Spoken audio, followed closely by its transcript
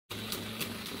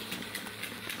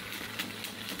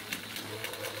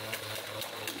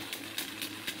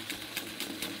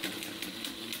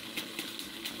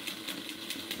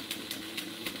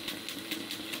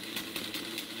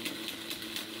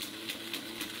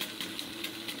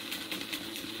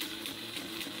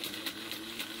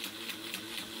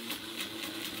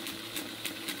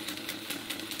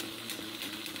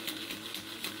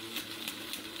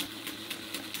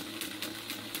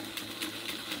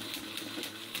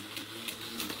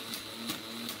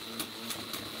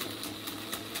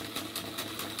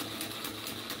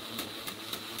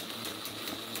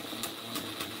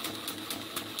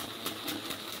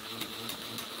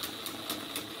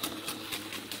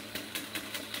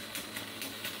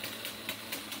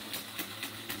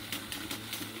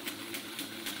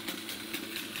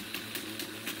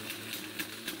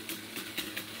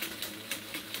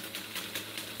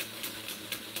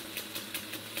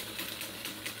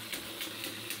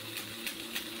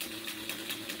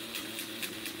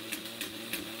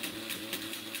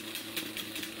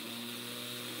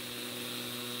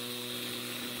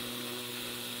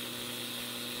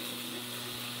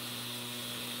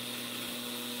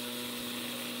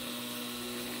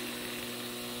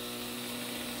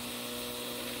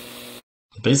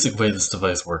The basic way this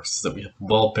device works is that we have a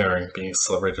ball bearing being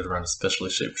accelerated around a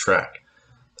specially shaped track.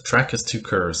 The track has two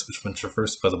curves, which when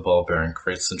traversed by the ball bearing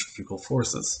create centrifugal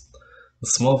forces. The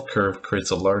small curve creates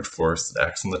a large force that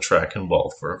acts on the track and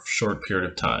ball for a short period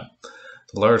of time.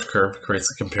 The large curve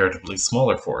creates a comparatively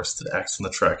smaller force that acts on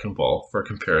the track and ball for a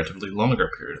comparatively longer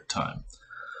period of time.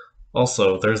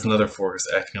 Also, there is another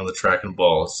force acting on the track and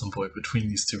ball at some point between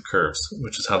these two curves,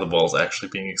 which is how the ball is actually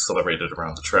being accelerated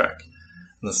around the track.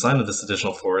 And the sign of this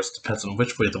additional force depends on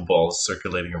which way the ball is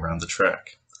circulating around the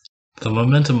track. The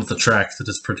momentum of the track that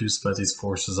is produced by these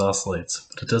forces oscillates,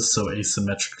 but it does so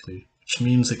asymmetrically, which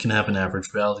means it can have an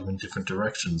average value in different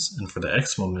directions, and for the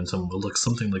x momentum will look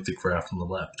something like the graph on the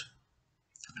left.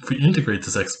 If we integrate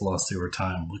this x velocity over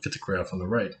time, look at the graph on the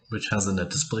right, which has the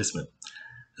net displacement.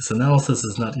 This analysis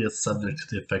is not yet subject to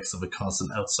the effects of a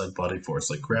constant outside body force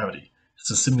like gravity.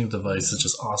 It's assuming the device is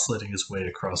just oscillating its way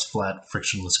across flat,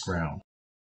 frictionless ground.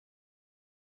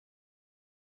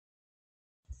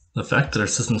 The fact that our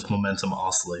system's momentum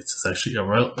oscillates is actually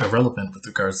irrelevant with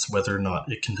regards to whether or not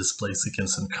it can displace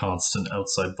against a constant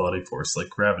outside body force like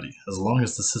gravity, as long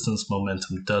as the system's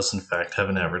momentum does in fact have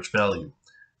an average value.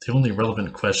 The only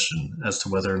relevant question as to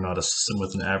whether or not a system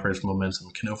with an average momentum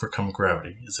can overcome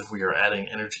gravity is if we are adding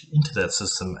energy into that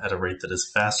system at a rate that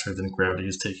is faster than gravity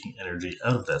is taking energy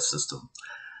out of that system.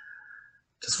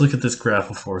 Just look at this graph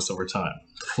of force over time.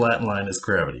 The flat line is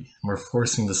gravity, and we're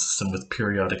forcing the system with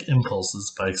periodic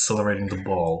impulses by accelerating the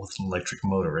ball with an electric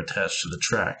motor attached to the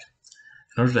track.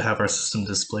 In order to have our system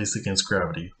displace against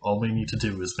gravity, all we need to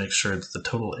do is make sure that the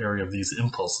total area of these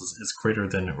impulses is greater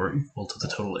than or equal to the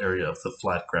total area of the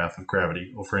flat graph of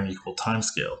gravity over an equal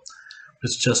timescale,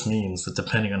 which just means that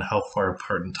depending on how far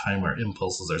apart in time our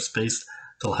impulses are spaced,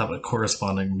 they'll have a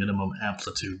corresponding minimum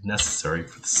amplitude necessary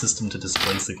for the system to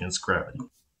displace against gravity.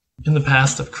 In the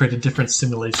past, I've created different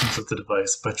simulations of the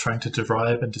device by trying to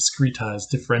derive and discretize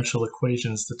differential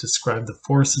equations that describe the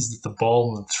forces that the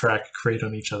ball and the track create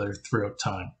on each other throughout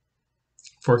time.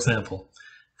 For example,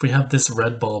 if we have this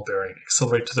red ball bearing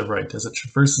accelerate to the right as it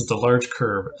traverses the large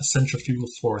curve, a centrifugal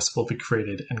force will be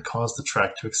created and cause the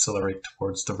track to accelerate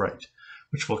towards the right,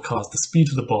 which will cause the speed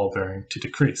of the ball bearing to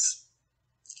decrease.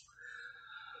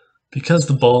 Because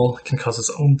the ball can cause its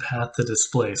own path to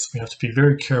displace, we have to be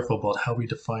very careful about how we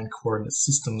define coordinate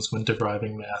systems when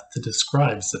deriving math to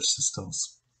describe such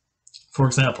systems. For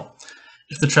example,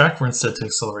 if the track were instead to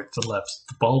accelerate to the left,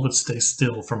 the ball would stay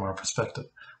still from our perspective,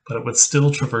 but it would still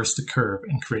traverse the curve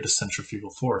and create a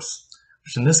centrifugal force,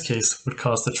 which in this case would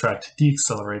cause the track to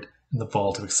deaccelerate and the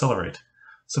ball to accelerate.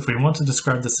 So if we want to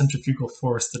describe the centrifugal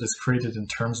force that is created in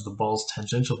terms of the ball's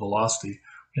tangential velocity,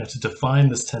 we have to define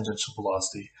this tangential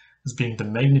velocity as being the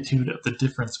magnitude of the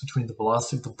difference between the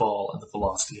velocity of the ball and the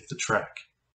velocity of the track.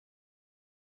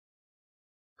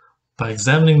 By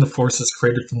examining the forces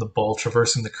created from the ball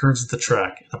traversing the curves of the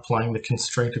track and applying the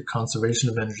constraint of conservation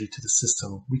of energy to the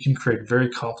system, we can create very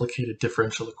complicated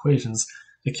differential equations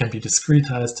that can be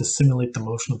discretized to simulate the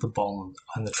motion of the ball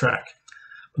on the track.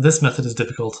 But this method is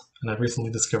difficult, and I've recently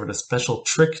discovered a special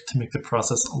trick to make the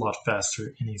process a lot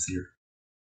faster and easier.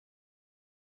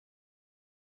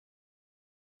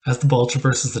 As the ball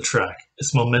traverses the track,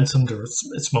 its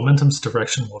momentum's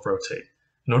direction will rotate.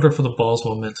 In order for the ball's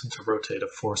momentum to rotate, a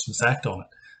force must act on it.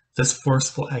 This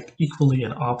force will act equally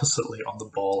and oppositely on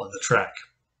the ball and the track.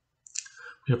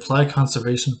 We apply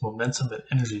conservation of momentum and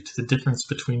energy to the difference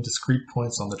between discrete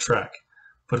points on the track,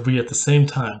 but we at the same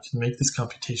time can make this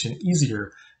computation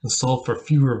easier and solve for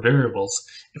fewer variables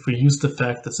if we use the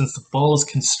fact that since the ball is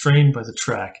constrained by the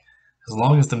track, as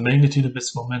long as the magnitude of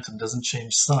its momentum doesn't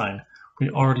change sign, we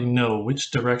already know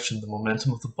which direction the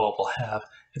momentum of the ball will have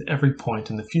at every point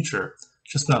in the future,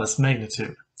 just not its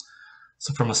magnitude.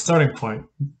 So from a starting point,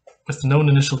 with known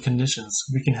initial conditions,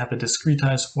 we can have a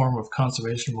discretized form of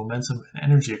conservation of momentum and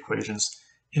energy equations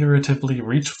iteratively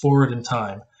reach forward in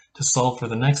time to solve for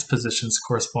the next position's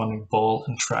corresponding ball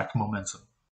and track momentum.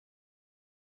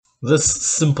 This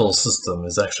simple system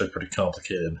is actually pretty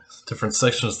complicated. Different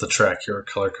sections of the track here are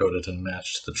color-coded and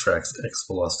matched to the track's x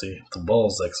velocity, the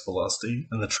ball's x velocity,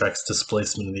 and the track's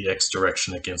displacement in the x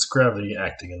direction against gravity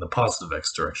acting in the positive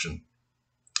x direction.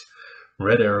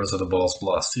 Red arrows are the ball's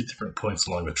velocity at different points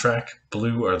along the track,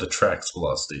 blue are the track's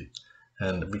velocity.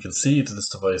 And we can see that this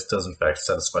device does in fact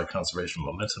satisfy conservation of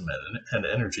momentum and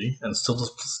energy, and still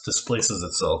displaces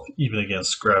itself even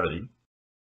against gravity.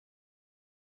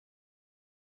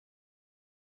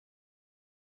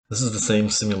 This is the same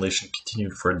simulation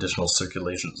continued for additional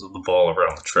circulations of the ball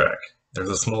around the track. There's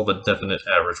a small but definite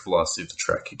average velocity of the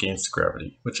track against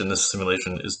gravity, which in this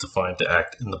simulation is defined to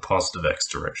act in the positive x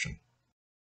direction.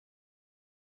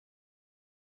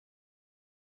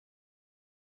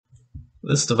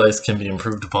 This device can be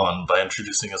improved upon by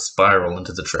introducing a spiral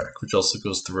into the track, which also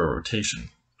goes through a rotation.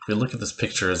 If we look at this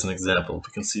picture as an example,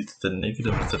 we can see that the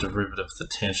negative of the derivative of the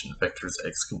tangent vector's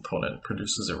x component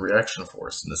produces a reaction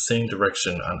force in the same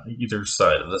direction on either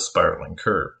side of the spiraling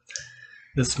curve.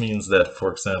 This means that,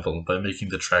 for example, by making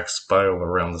the track spiral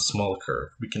around the small curve,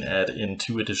 we can add in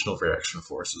 2 additional reaction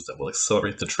forces that will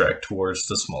accelerate the track towards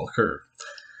the small curve.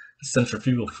 The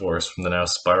centrifugal force from the now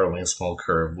spiraling small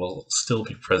curve will still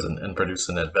be present and produce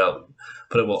a net value,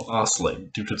 but it will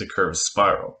oscillate due to the curve's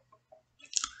spiral.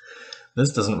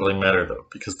 This doesn't really matter though,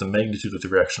 because the magnitude of the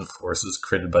reaction forces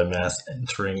created by mass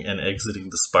entering and exiting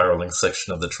the spiraling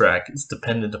section of the track is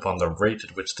dependent upon the rate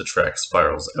at which the track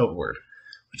spirals outward,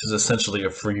 which is essentially a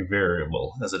free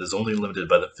variable, as it is only limited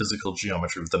by the physical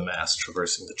geometry of the mass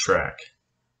traversing the track.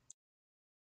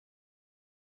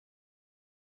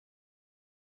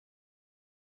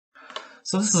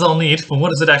 So this is all neat, but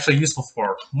what is it actually useful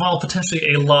for? Well,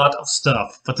 potentially a lot of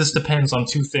stuff, but this depends on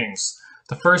 2 things.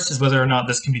 The first is whether or not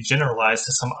this can be generalized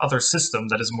to some other system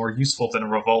that is more useful than a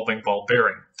revolving ball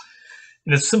bearing.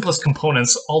 In its simplest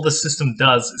components, all the system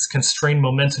does is constrain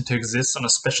momentum to exist on a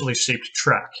specially shaped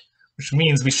track, which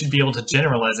means we should be able to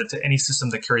generalize it to any system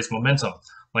that carries momentum,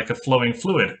 like a flowing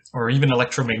fluid, or even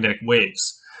electromagnetic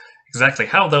waves. Exactly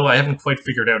how, though, I haven't quite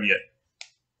figured out yet.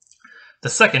 The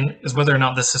second is whether or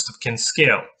not this system can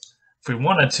scale. If we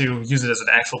wanted to use it as an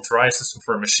actual drive system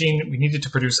for a machine, we needed to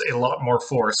produce a lot more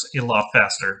force a lot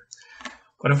faster.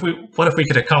 What if we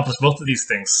could accomplish both of these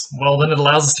things? Well, then it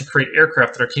allows us to create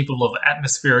aircraft that are capable of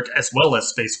atmospheric as well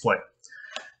as spaceflight.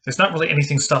 There's not really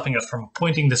anything stopping us from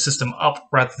pointing the system up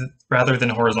rather than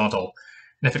horizontal.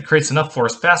 And if it creates enough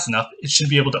force fast enough, it should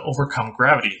be able to overcome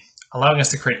gravity, allowing us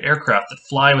to create aircraft that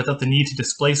fly without the need to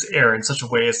displace air in such a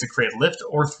way as to create lift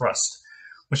or thrust,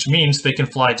 which means they can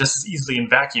fly just as easily in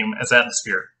vacuum as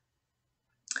atmosphere.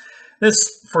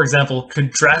 This, for example,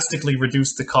 could drastically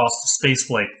reduce the cost of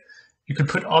spaceflight. You could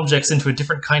put objects into a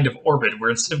different kind of orbit where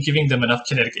instead of giving them enough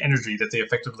kinetic energy that they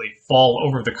effectively fall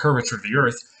over the curvature of the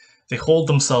Earth, they hold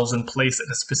themselves in place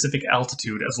at a specific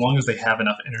altitude as long as they have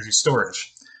enough energy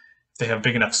storage. If they have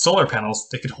big enough solar panels,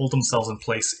 they could hold themselves in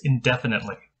place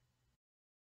indefinitely.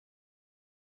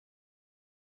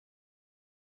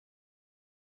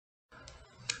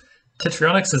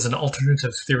 Tetronics is an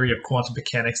alternative theory of quantum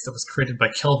mechanics that was created by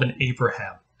Kelvin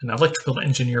Abraham, an electrical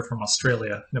engineer from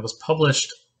Australia, and it was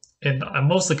published in a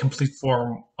mostly complete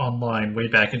form online way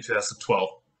back in 2012.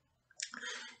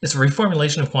 It's a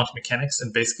reformulation of quantum mechanics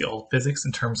and basically all physics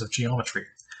in terms of geometry.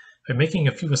 By making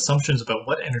a few assumptions about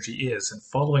what energy is and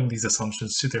following these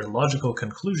assumptions to their logical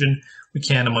conclusion, we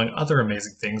can, among other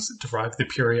amazing things, derive the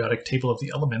periodic table of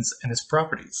the elements and its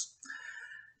properties.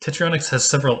 Tetronics has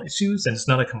several issues and is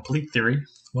not a complete theory.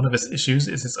 One of its issues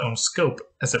is its own scope,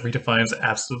 as it redefines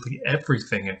absolutely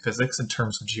everything in physics in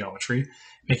terms of geometry,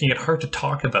 making it hard to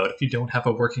talk about if you don't have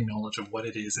a working knowledge of what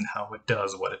it is and how it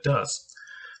does what it does.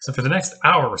 So for the next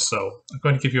hour or so, I'm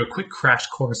going to give you a quick crash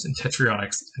course in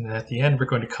Tetronics, and then at the end we're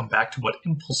going to come back to what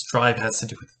impulse drive has to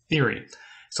do with theory.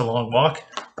 It's a long walk,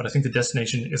 but I think the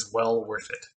destination is well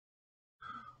worth it.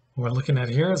 What we're looking at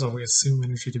here is what we assume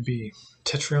energy to be.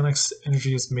 Tetronics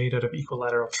energy is made out of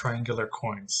equilateral triangular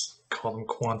coins. We call them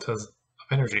quantas of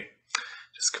energy.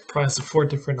 It's comprised of 4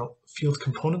 different field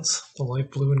components. The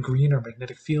light blue and green are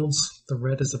magnetic fields. The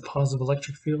red is a positive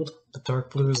electric field. The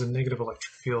dark blue is a negative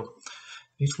electric field.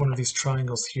 Each one of these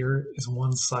triangles here is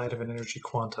one side of an energy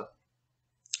quanta.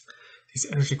 These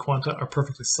energy quanta are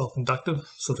perfectly self-inductive,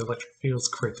 so the electric fields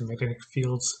create the magnetic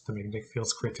fields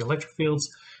create the electric fields.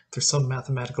 There's some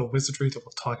mathematical wizardry that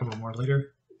we'll talk about more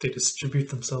later. They distribute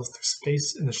themselves through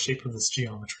space in the shape of this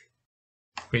geometry.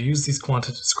 We use these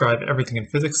quanta to describe everything in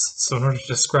physics, so in order to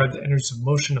describe the energies of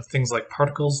motion of things like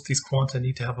particles, these quanta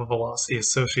need to have a velocity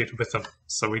associated with them.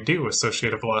 So we do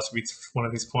associate a velocity with one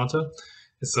of these quanta.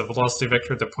 It's a velocity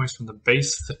vector that points from the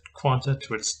base of the quanta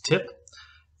to its tip,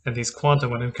 and these quanta,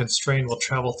 when unconstrained, will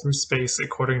travel through space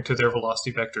according to their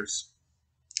velocity vectors.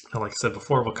 Now, like I said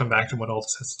before, we'll come back to what all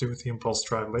this has to do with the impulse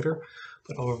drive later,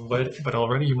 but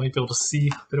already you might be able to see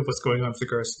a bit of what's going on with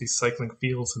regards to these cycling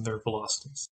fields and their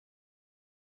velocities.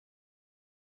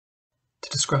 To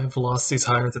describe velocities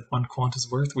higher than one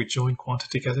quanta's worth, we join quanta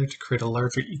together to create a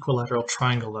larger equilateral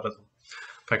triangle out of them.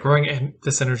 By growing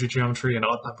this energy geometry in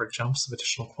odd-numbered jumps of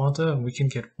additional quanta, we can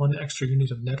get 1 extra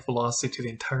unit of net velocity to the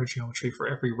entire geometry for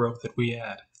every row that we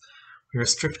add. We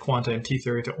restrict quanta in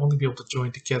T-theory to only be able to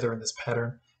join together in this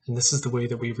pattern, and this is the way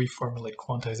that we reformulate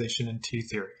quantization in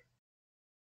T-theory.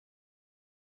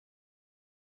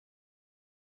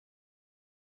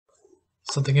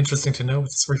 Something interesting to note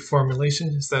with this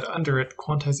reformulation is that under it,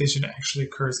 quantization actually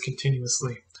occurs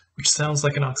continuously, which sounds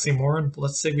like an oxymoron, but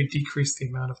let's say we decrease the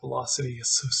amount of velocity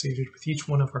associated with each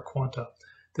one of our quanta.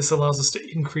 This allows us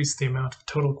to increase the amount of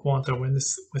total quanta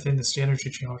within this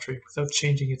energy geometry without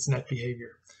changing its net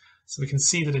behavior. So we can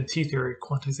see that in T-theory,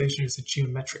 quantization is a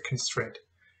geometric constraint.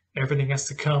 Everything has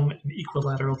to come in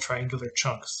equilateral triangular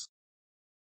chunks.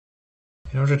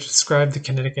 In order to describe the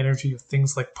kinetic energy of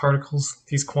things like particles,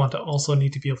 these quanta also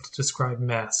need to be able to describe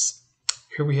mass.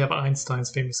 Here we have Einstein's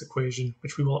famous equation,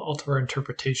 which we will alter our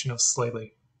interpretation of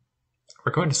slightly.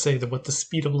 We're going to say that what the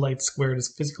speed of light squared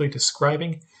is physically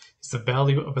describing is the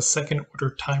value of a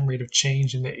second-order time rate of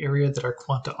change in the area that our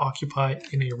quanta occupy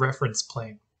in a reference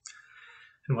plane.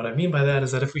 And what I mean by that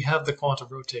is that if we have the quanta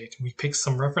rotate and we pick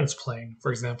some reference plane,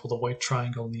 for example the white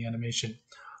triangle in the animation,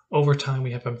 over time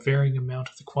we have a varying amount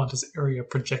of the quanta's area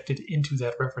projected into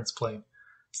that reference plane.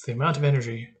 So the amount of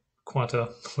energy quanta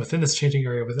within this changing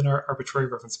area within our arbitrary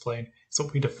reference plane is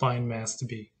what we define mass to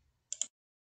be.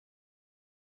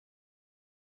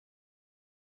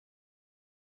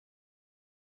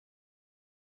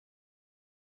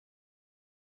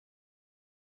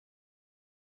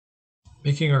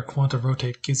 Making our quanta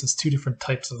rotate gives us two different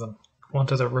types of them.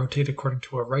 Quanta that rotate according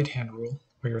to a right-hand rule,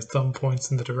 where your thumb points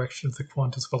in the direction of the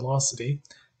quanta's velocity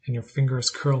and your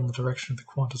fingers curl in the direction of the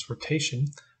quanta's rotation,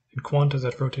 and quanta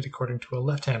that rotate according to a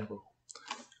left-hand rule.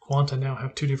 Quanta now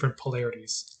have two different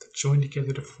polarities that join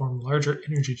together to form larger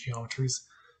energy geometries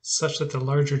such that the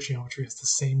larger geometry has the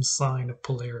same sign of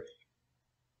polarity.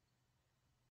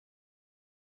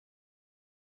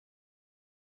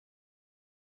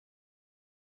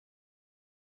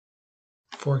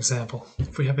 For example,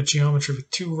 if we have a geometry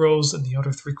with two rows and the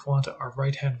outer three quanta are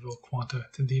right-hand rule quanta,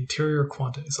 then the interior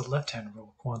quanta is a left-hand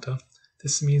rule quanta.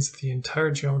 This means that the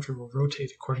entire geometry will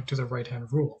rotate according to the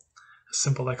right-hand rule. A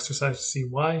simple exercise to see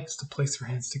why is to place your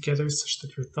hands together such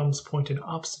that your thumbs point in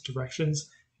opposite directions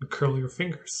and curl your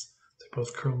fingers. They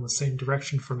both curl in the same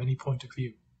direction from any point of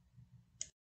view.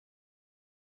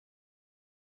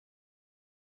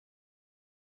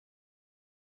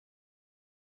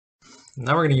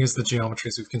 Now we're going to use the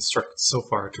geometries we've constructed so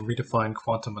far to redefine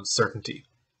quantum uncertainty.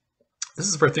 This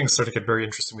is where things start to get very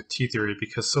interesting with T-theory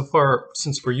because so far,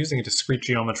 since we're using a discrete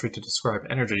geometry to describe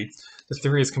energy, the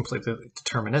theory is completely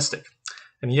deterministic.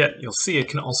 And yet, you'll see it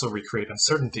can also recreate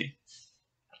uncertainty.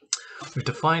 We've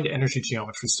defined energy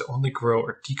geometries to only grow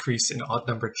or decrease in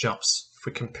odd-numbered jumps. If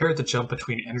we compare the jump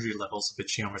between energy levels of a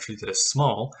geometry that is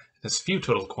small and has few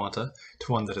total quanta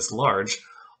to one that is large,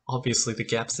 obviously the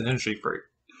gaps in energy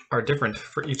are different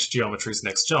for each geometry's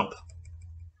next jump.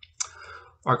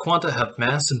 Our quanta have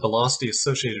mass and velocity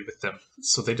associated with them,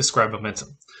 so they describe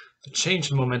momentum. The change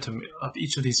in momentum of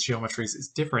each of these geometries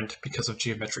is different because of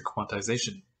geometric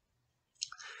quantization.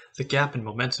 The gap in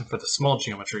momentum for the small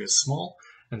geometry is small,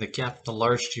 and the gap in the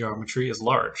large geometry is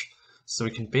large, so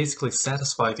we can basically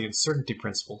satisfy the uncertainty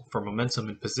principle for momentum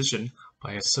and position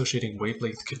by associating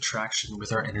wavelength contraction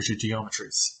with our energy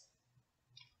geometries.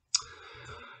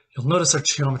 You'll notice our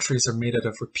geometries are made out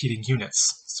of repeating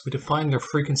units, so we define their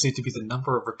frequency to be the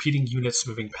number of repeating units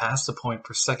moving past a point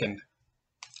per second,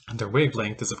 and their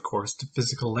wavelength is of course the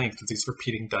physical length of these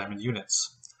repeating diamond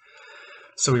units.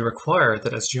 So we require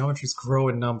that as geometries grow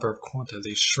in number of quanta,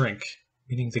 they shrink,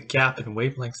 meaning the gap in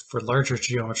wavelength for larger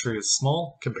geometry is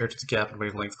small compared to the gap in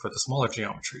wavelength for the smaller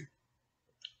geometry.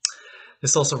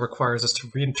 This also requires us to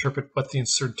reinterpret what the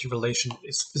uncertainty relation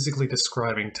is physically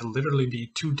describing to literally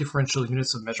be two differential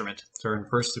units of measurement that are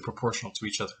inversely proportional to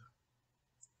each other.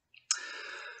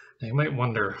 Now you might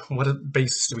wonder, what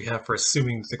basis do we have for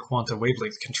assuming that the quanta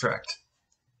wavelength contract?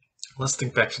 Let's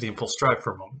think back to the impulse drive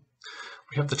for a moment.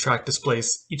 We have the track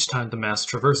displace each time the mass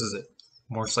traverses it.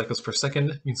 More cycles per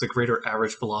second means a greater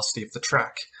average velocity of the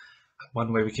track.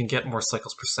 One way we can get more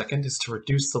cycles per second is to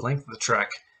reduce the length of the track,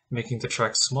 making the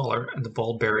track smaller and the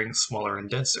ball bearing smaller and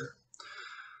denser.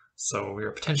 So we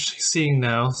are potentially seeing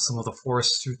now some of the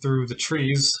forest through the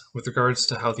trees with regards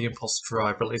to how the impulse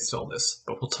drive relates to all this,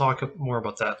 but we'll talk more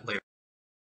about that later.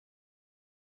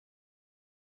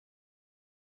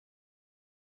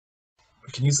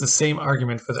 We can use the same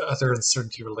argument for the other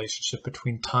uncertainty relationship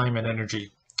between time and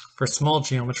energy. For small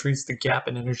geometries, the gap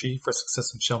in energy for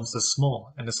successive jumps is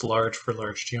small and is large for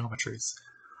large geometries,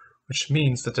 which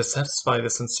means that to satisfy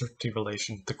this uncertainty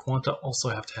relation, the quanta also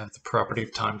have to have the property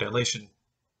of time dilation.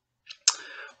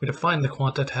 We define the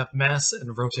quanta to have mass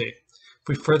and rotate. If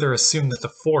we further assume that the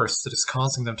force that is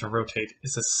causing them to rotate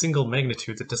is a single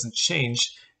magnitude that doesn't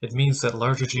change, it means that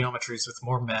larger geometries with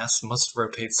more mass must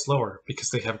rotate slower because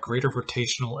they have greater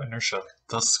rotational inertia,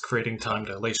 thus creating time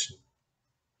dilation.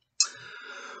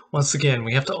 Once again,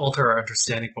 we have to alter our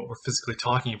understanding of what we're physically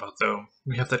talking about though.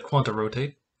 We have that quanta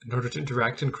rotate, In order to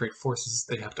interact and create forces,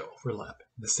 they have to overlap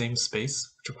in the same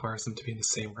space, which requires them to be in the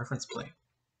same reference plane.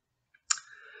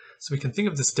 So we can think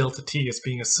of this delta t as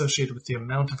being associated with the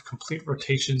amount of complete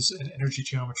rotations an energy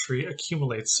geometry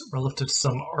accumulates relative to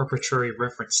some arbitrary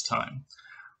reference time.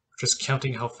 We're just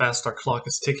counting how fast our clock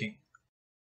is ticking.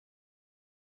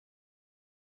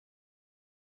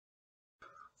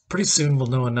 Pretty soon we'll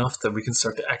know enough that we can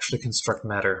start to actually construct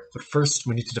matter, but first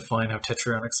we need to define how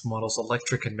Tetrayonics models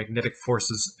electric and magnetic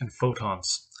forces and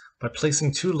photons. By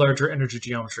placing two larger energy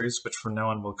geometries, which from now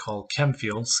on we'll call chem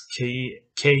fields,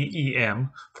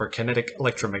 KEM for kinetic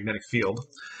electromagnetic field,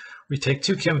 we take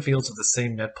two chem fields of the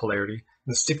same net polarity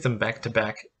and stick them back to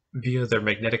back via their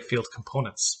magnetic field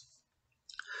components.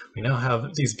 We now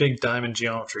have these big diamond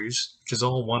geometries, which is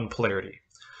all one polarity.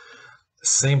 The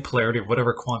same polarity of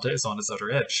whatever quanta is on its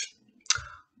outer edge.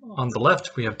 On the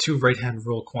left, we have two right-hand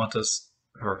rule quantas,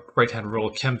 or right-hand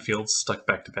rule chem fields stuck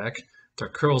back to back. Their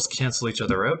curls cancel each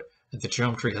other out, and the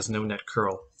geometry has no net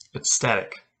curl. It's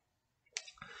static.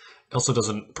 It also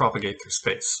doesn't propagate through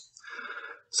space.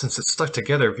 Since it's stuck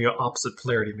together via opposite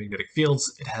polarity magnetic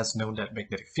fields, it has no net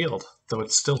magnetic field, though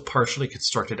it's still partially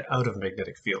constructed out of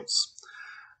magnetic fields.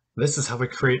 This is how we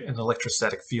create an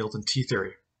electrostatic field in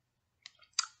T-theory.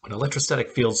 When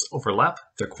electrostatic fields overlap,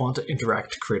 their quanta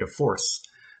interact to create a force.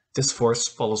 This force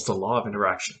follows the law of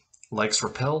interaction. Likes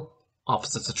repel,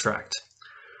 opposites attract.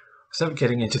 Without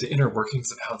getting into the inner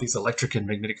workings of how these electric and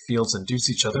magnetic fields induce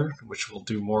each other, which we'll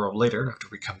do more of later after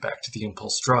we come back to the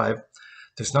impulse drive,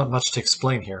 there's not much to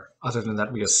explain here, other than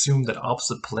that we assume that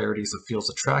opposite polarities of fields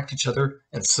attract each other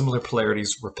and similar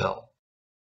polarities repel.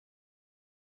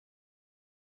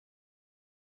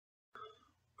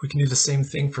 We can do the same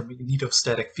thing for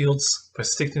magnetostatic fields. By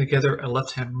sticking together a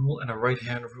left-hand rule and a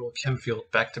right-hand rule chem field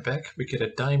back to back, we get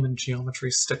a diamond geometry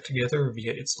stuck together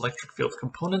via its electric field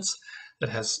components that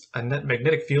has a net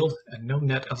magnetic field and no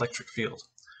net electric field.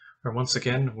 Where once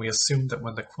again, we assume that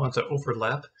when the quanta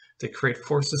overlap, they create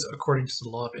forces according to the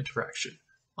law of interaction.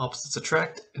 Opposites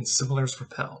attract and similars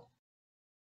repel.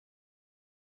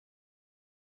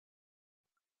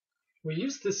 We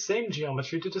use this same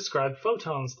geometry to describe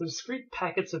photons, the discrete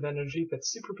packets of energy that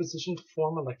superposition to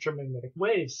form electromagnetic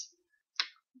waves.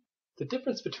 The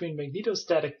difference between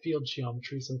magnetostatic field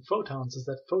geometries and photons is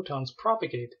that photons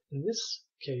propagate, in this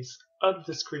case, out of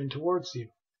the screen towards you.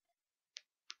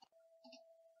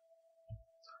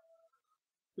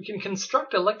 We can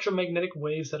construct electromagnetic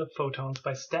waves out of photons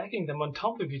by stacking them on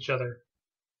top of each other,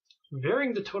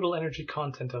 varying the total energy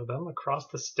content of them across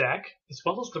the stack, as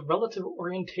well as the relative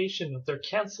orientation of their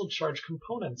cancelled charge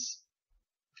components.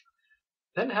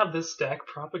 Then have this stack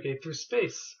propagate through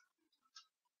space.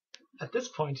 At this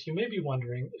point, you may be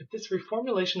wondering, if this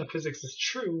reformulation of physics is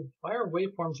true, why are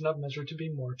waveforms not measured to be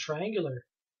more triangular?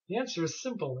 The answer is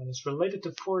simple and is related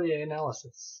to Fourier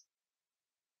analysis.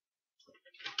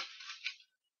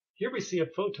 Here we see a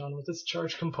photon with its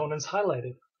charge components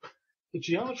highlighted. The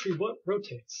geometry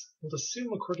rotates. We'll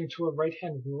assume according to a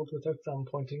right-hand rule with our thumb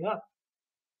pointing up.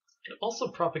 It also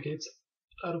propagates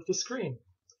out of the screen.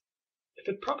 If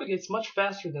it propagates much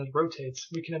faster than it rotates,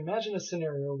 we can imagine a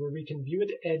scenario where we can view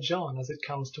it edge-on as it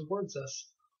comes towards us,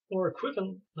 or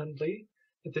equivalently,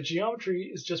 that the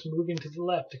geometry is just moving to the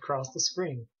left across the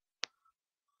screen.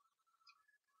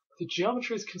 The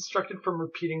geometry is constructed from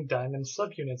repeating diamond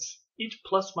subunits. Each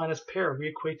plus-minus pair we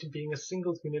equate to being a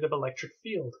single unit of electric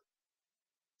field.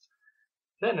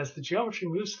 Then, as the geometry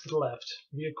moves to the left,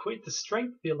 we equate the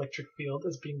strength of the electric field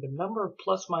as being the number of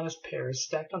plus-minus pairs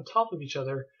stacked on top of each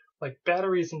other like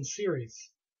batteries in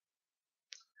series.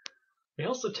 We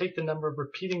also take the number of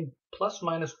repeating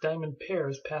plus-minus diamond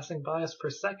pairs passing by us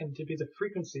per second to be the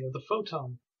frequency of the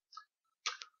photon.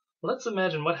 Let's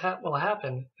imagine what will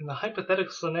happen in the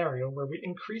hypothetical scenario where we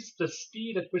increase the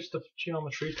speed at which the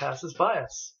geometry passes by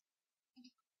us.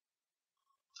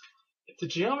 If the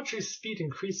geometry's speed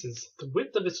increases, the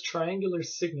width of its triangular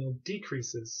signal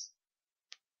decreases.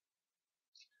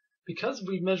 Because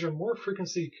we measure more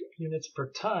frequency units per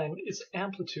time, its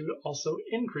amplitude also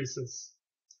increases.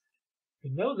 We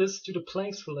know this due to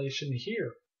Planck's relation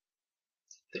here.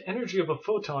 The energy of a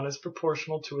photon is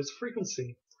proportional to its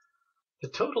frequency. The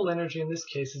total energy in this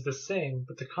case is the same,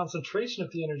 but the concentration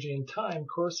of the energy in time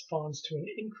corresponds to an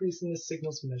increase in the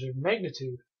signal's measured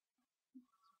magnitude.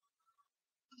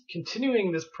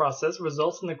 Continuing this process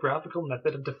results in the graphical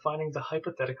method of defining the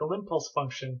hypothetical impulse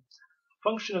function, a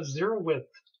function of zero width,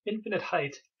 infinite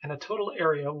height, and a total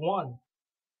area of 1.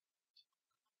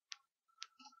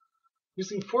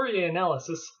 Using Fourier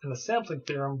analysis and the sampling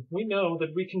theorem, we know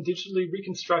that we can digitally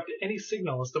reconstruct any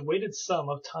signal as the weighted sum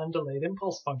of time-delayed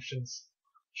impulse functions,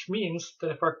 which means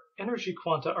that if our energy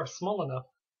quanta are small enough,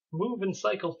 move and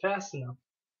cycle fast enough.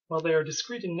 While they are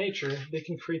discrete in nature, they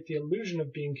can create the illusion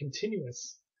of being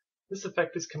continuous. This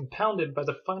effect is compounded by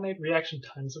the finite reaction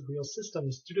times of real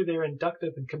systems due to their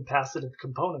inductive and capacitive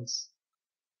components.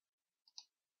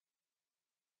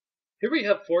 Here we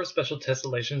have four special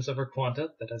tessellations of our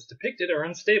quanta that, as depicted, are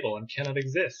unstable and cannot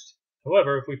exist.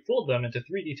 However, if we fold them into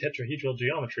 3D tetrahedral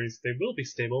geometries, they will be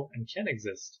stable and can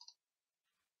exist.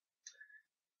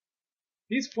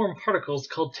 These form particles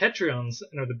called tetraons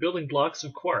and are the building blocks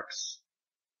of quarks.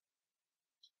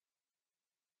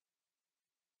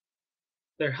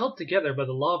 They're held together by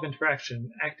the law of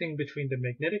interaction acting between the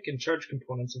magnetic and charge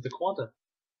components of the quanta.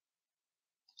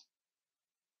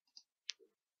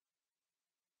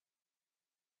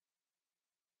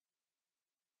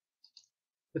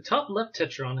 The top left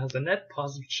tetraon has a net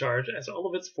positive charge as all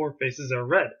of its four faces are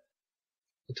red.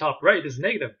 The top right is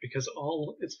negative because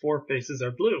all its four faces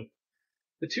are blue.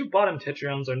 The two bottom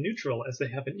tetraons are neutral as they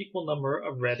have an equal number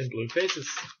of red and blue faces.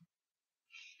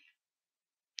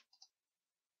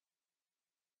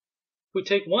 We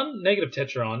take one negative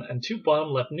tetraon and two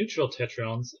bottom left neutral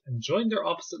tetraons and join their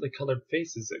oppositely colored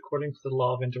faces according to the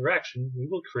law of interaction, we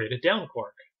will create a down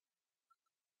quark.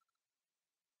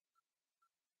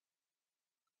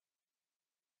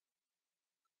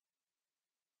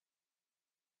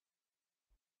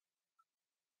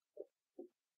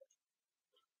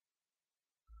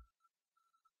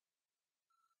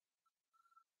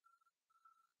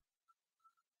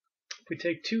 If we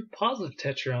take two positive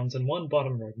tetraons and one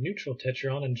bottom right neutral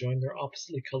tetraon and join their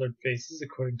oppositely colored faces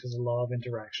according to the law of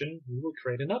interaction, we will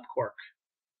create an up quark.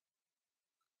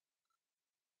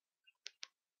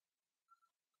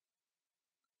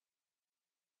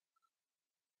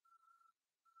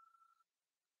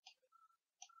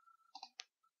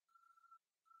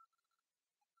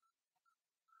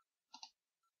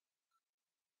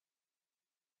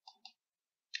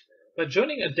 By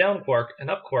joining a down quark, an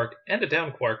up quark, and a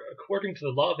down quark according to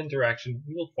the law of interaction,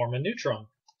 we will form a neutron.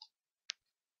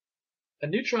 A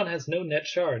neutron has no net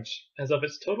charge, as of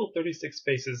its total 36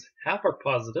 faces, half are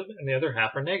positive and the other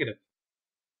half are negative.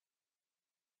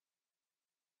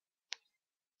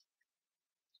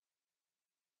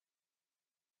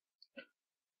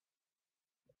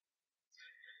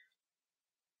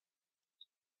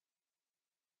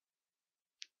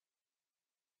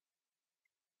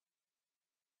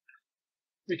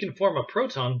 We can form a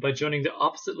proton by joining the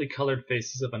oppositely colored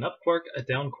faces of an up quark, a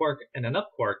down quark, and an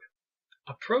up quark.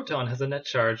 A proton has a net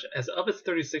charge, as of its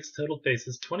 36 total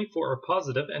faces, 24 are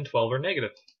positive and 12 are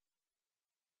negative.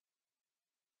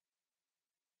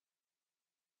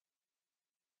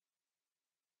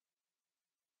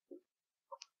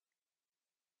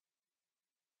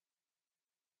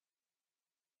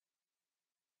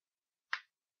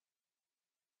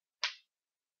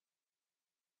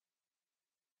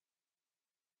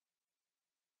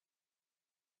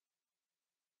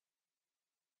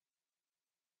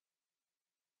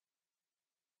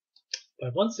 By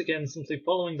once again simply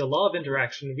following the law of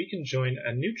interaction, we can join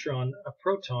a neutron, a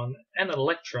proton, and an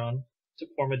electron to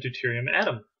form a deuterium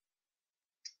atom.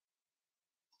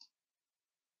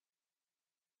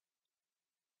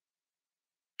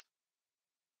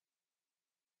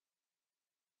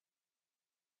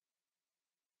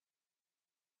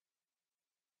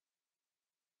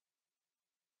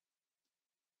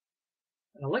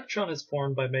 An electron is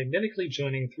formed by magnetically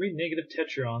joining three negative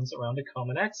tetraons around a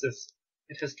common axis.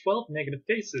 It has 12 negative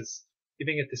faces,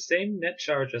 giving it the same net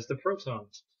charge as the proton.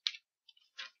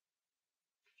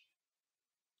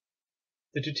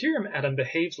 The deuterium atom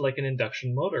behaves like an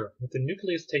induction motor, with the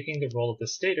nucleus taking the role of the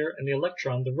stator and the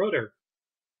electron the rotor.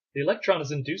 The electron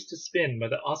is induced to spin by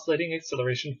the oscillating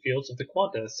acceleration fields of the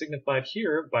quanta, signified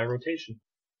here by rotation.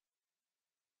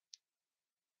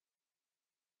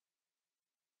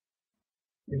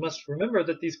 We must remember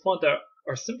that these quanta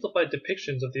are simplified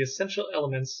depictions of the essential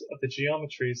elements of the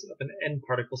geometries of an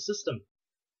n-particle system.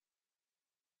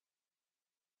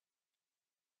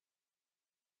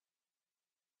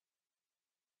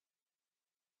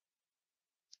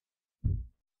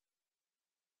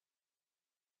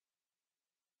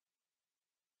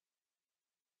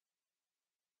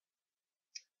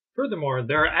 Furthermore,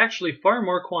 there are actually far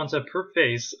more quanta per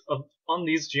face on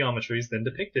these geometries than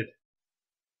depicted.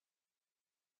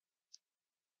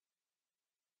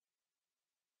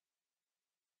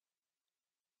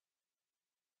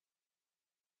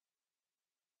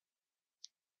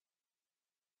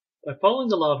 By following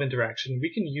the law of interaction,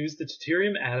 we can use the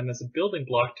deuterium atom as a building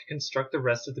block to construct the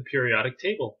rest of the periodic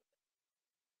table.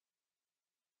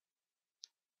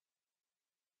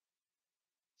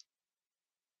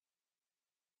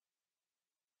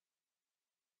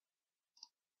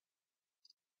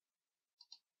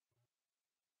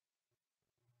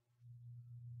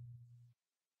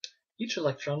 Each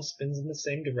electron spins in the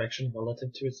same direction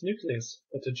relative to its nucleus,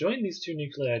 but to join these two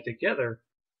nuclei together,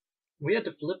 we had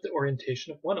to flip the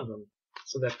orientation of one of them,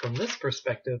 so that from this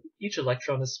perspective, each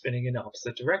electron is spinning in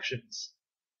opposite directions.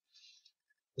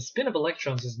 The spin of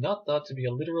electrons is not thought to be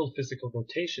a literal physical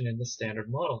rotation in the Standard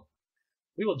Model.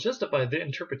 We will justify the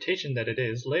interpretation that it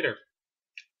is later.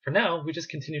 For now, we just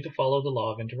continue to follow the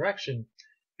law of interaction,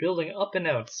 building up and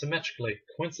out symmetrically,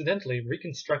 coincidentally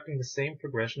reconstructing the same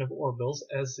progression of orbitals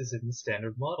as is in the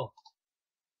Standard Model.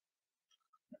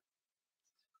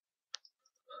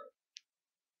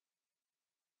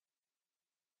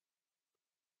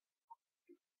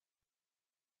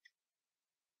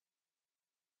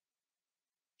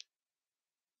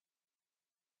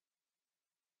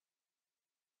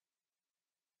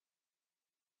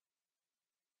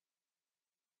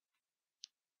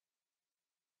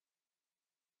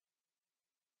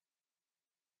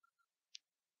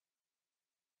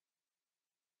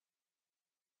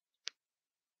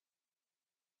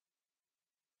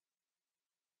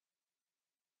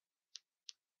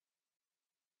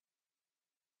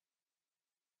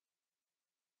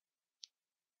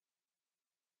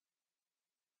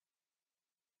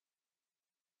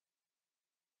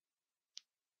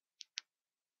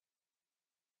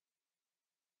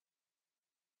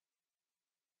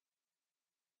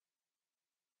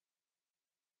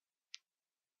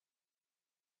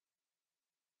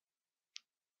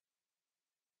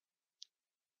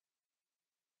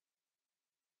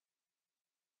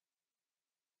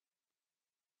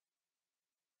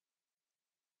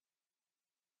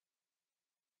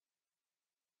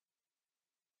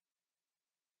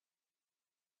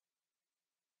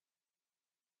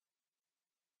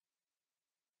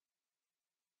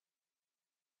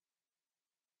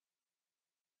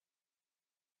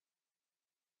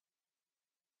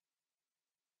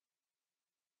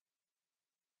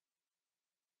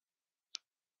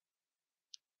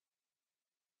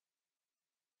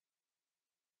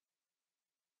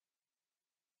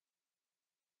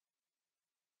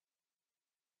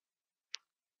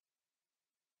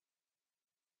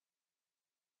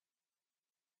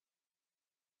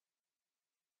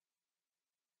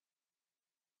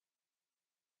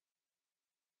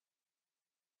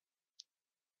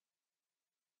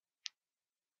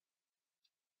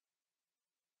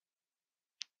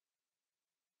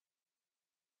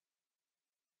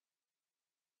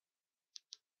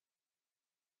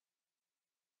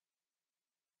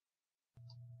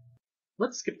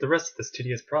 Let's skip the rest of this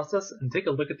tedious process and take a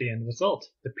look at the end result,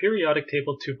 the periodic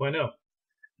table 2.0. At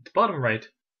the bottom right,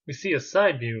 we see a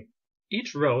side view.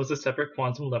 Each row is a separate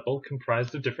quantum level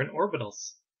comprised of different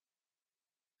orbitals.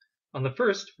 On the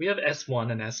first, we have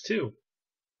S1 and S2.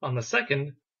 On the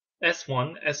second,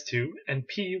 S1, S2, and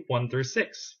P 1 through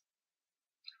 6.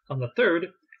 On the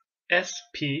third, S,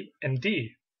 P, and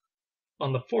D.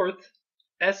 On the fourth,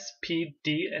 S, P,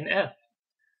 D, and F,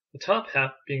 the top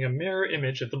half being a mirror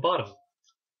image of the bottom.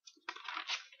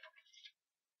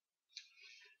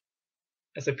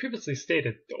 As I previously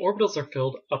stated, the orbitals are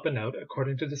filled up and out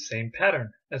according to the same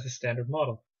pattern as the Standard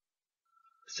Model.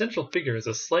 The central figure is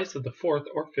a slice of the fourth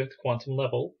or fifth quantum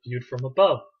level viewed from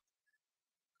above.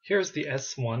 Here's the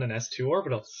S1 and S2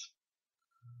 orbitals.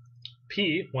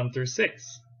 P 1 through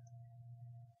 6,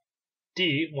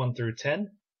 D 1 through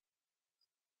 10,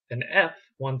 and F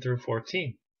 1 through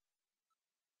 14.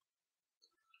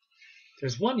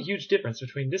 There's one huge difference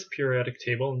between this periodic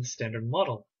table and the Standard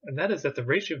Model, and that is that the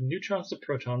ratio of neutrons to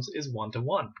protons is 1 to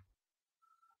 1.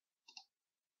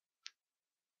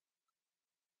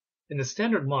 In the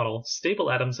Standard Model, stable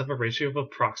atoms have a ratio of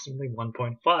approximately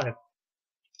 1.5.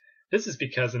 This is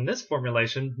because in this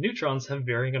formulation, neutrons have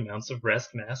varying amounts of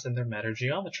rest mass in their matter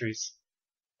geometries.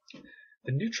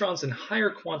 The neutrons in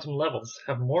higher quantum levels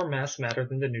have more mass matter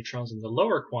than the neutrons in the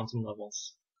lower quantum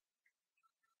levels.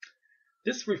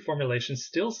 This reformulation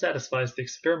still satisfies the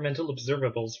experimental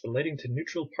observables relating to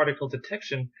neutral particle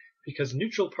detection because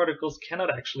neutral particles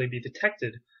cannot actually be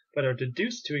detected, but are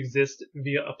deduced to exist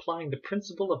via applying the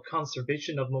principle of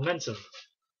conservation of momentum.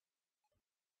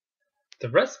 The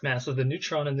rest mass of the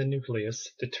neutron in the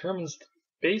nucleus determines the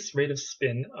base rate of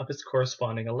spin of its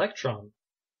corresponding electron.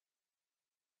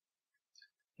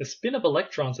 The spin of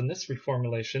electrons in this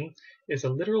reformulation is a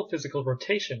literal physical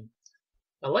rotation.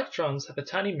 Electrons have a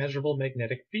tiny measurable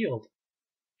magnetic field.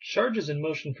 Charges in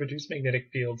motion produce magnetic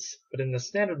fields, but in the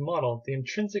Standard Model, the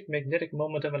intrinsic magnetic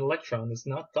moment of an electron is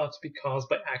not thought to be caused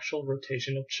by actual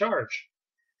rotation of charge.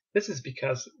 This is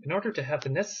because, in order to have the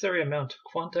necessary amount of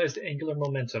quantized angular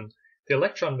momentum, the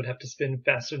electron would have to spin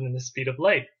faster than the speed of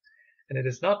light, and it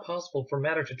is not possible for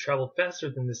matter to travel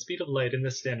faster than the speed of light in the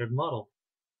Standard Model.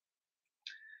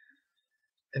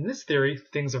 In this theory,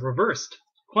 things are reversed.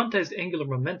 Quantized angular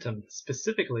momentum,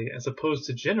 specifically as opposed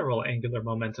to general angular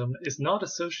momentum, is not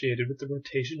associated with the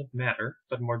rotation of matter,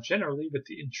 but more generally with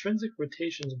the intrinsic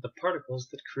rotations of the particles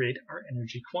that create our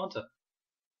energy quanta.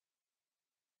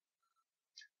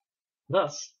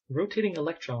 Thus, rotating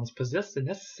electrons possess the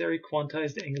necessary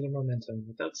quantized angular momentum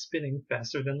without spinning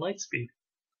faster than light speed.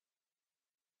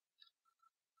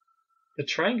 The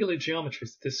triangular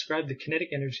geometries that describe the kinetic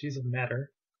energies of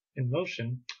matter in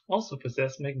motion also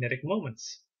possess magnetic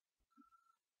moments.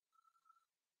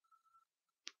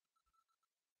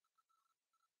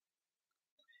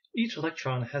 Each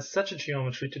electron has such a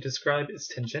geometry to describe its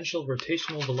tangential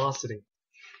rotational velocity.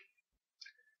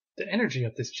 The energy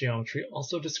of this geometry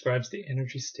also describes the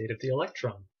energy state of the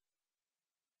electron.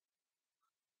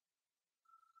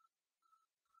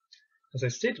 As I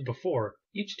stated before,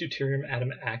 each deuterium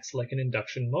atom acts like an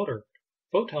induction motor.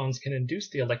 Photons can induce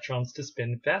the electrons to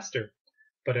spin faster,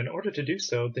 but in order to do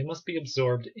so, they must be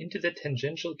absorbed into the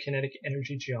tangential kinetic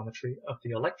energy geometry of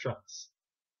the electrons.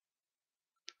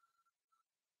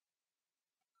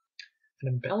 An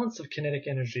imbalance of kinetic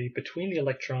energy between the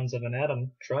electrons of an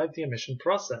atom drive the emission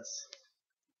process.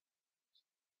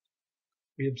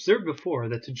 We observed before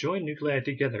that to join nuclei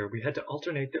together we had to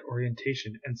alternate the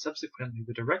orientation and subsequently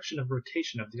the direction of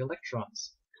rotation of the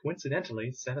electrons,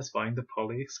 coincidentally satisfying the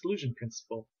Pauli exclusion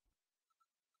principle.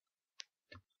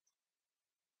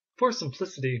 For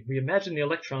simplicity, we imagine the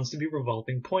electrons to be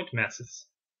revolving point masses.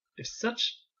 If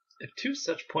two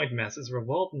such point masses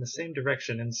revolve in the same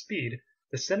direction and speed,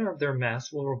 the center of their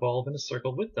mass will revolve in a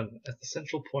circle with them as the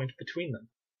central point between them.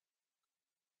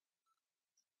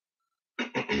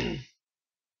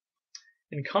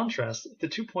 In contrast, if the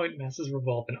 2 point masses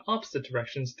revolve in opposite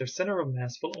directions, their center of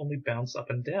mass will only bounce up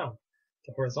and down,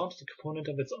 the horizontal component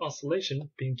of its oscillation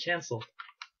being cancelled.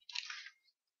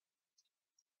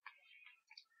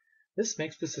 This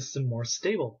makes the system more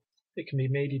stable. It can be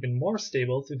made even more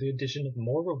stable through the addition of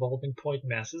more revolving point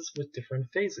masses with different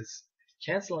phases,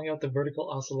 cancelling out the vertical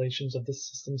oscillations of the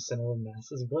system's center of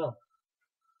mass as well.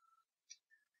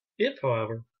 If,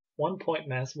 however, one point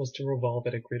mass was to revolve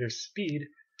at a greater speed,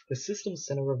 the system's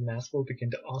center of mass will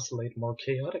begin to oscillate more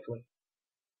chaotically.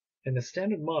 In the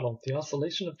standard model, the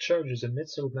oscillation of charges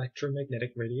emits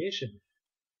electromagnetic radiation.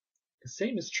 The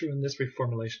same is true in this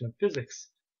reformulation of physics.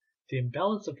 The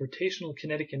imbalance of rotational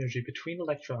kinetic energy between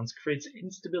electrons creates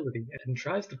instability and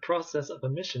drives the process of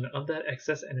emission of that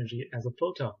excess energy as a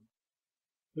photon.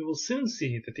 We will soon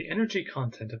see that the energy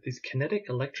content of these kinetic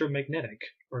electromagnetic,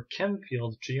 or chem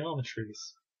field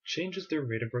geometries, changes their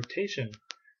rate of rotation.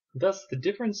 Thus, the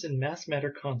difference in mass-matter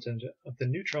content of the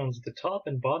neutrons at the top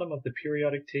and bottom of the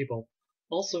periodic table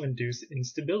also induce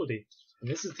instability,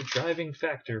 and this is the driving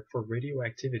factor for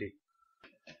radioactivity.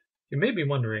 You may be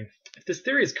wondering, if this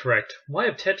theory is correct, why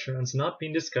have tetrons not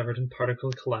been discovered in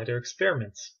particle collider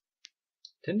experiments?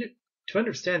 To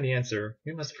understand the answer,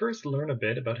 we must first learn a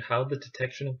bit about how the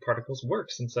detection of particles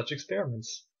works in such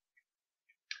experiments.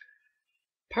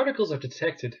 Particles are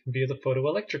detected via the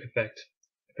photoelectric effect.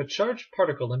 If a charged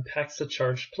particle impacts a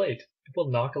charged plate, it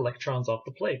will knock electrons off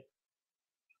the plate.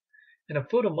 In a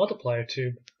photomultiplier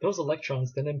tube, those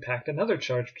electrons then impact another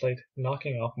charged plate,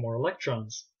 knocking off more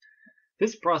electrons.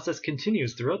 This process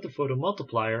continues throughout the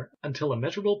photomultiplier until a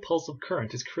measurable pulse of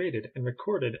current is created and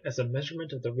recorded as a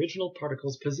measurement of the original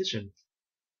particle's position.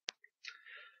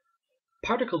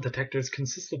 Particle detectors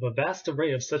consist of a vast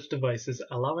array of such devices,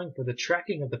 allowing for the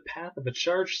tracking of the path of a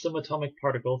charged subatomic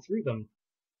particle through them.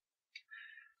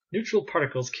 Neutral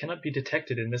particles cannot be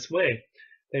detected in this way.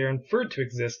 They are inferred to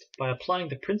exist by applying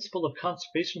the principle of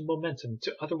conservation of momentum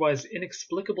to otherwise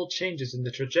inexplicable changes in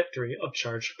the trajectory of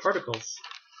charged particles.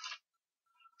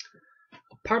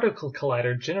 A particle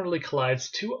collider generally collides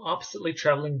two oppositely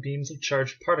traveling beams of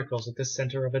charged particles at the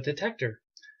center of a detector.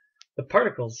 The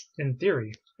particles, in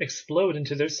theory, explode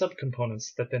into their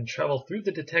subcomponents that then travel through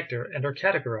the detector and are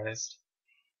categorized.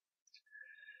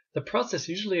 The process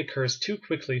usually occurs too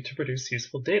quickly to produce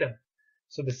useful data,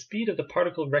 so the speed of the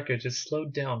particle wreckage is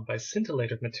slowed down by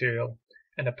scintillator material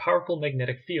and a powerful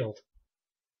magnetic field.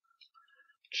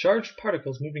 Charged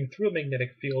particles moving through a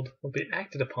magnetic field will be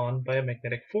acted upon by a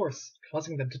magnetic force,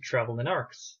 causing them to travel in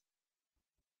arcs.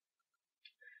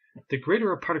 The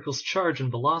greater a particle's charge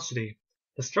and velocity,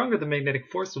 the stronger the magnetic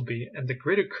force will be and the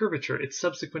greater curvature its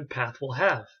subsequent path will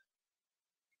have.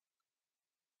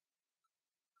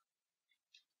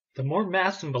 The more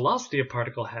mass and velocity a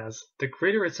particle has, the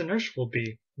greater its inertia will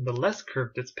be, and the less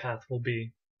curved its path will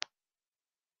be.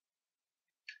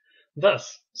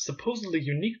 Thus, supposedly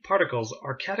unique particles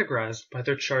are categorized by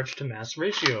their charge-to-mass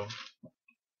ratio.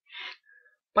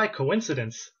 By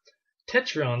coincidence,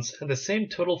 Tetrons have the same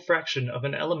total fraction of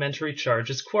an elementary charge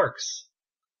as quarks.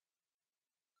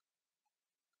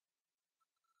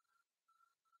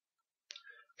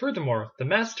 Furthermore, the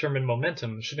mass term in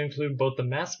momentum should include both the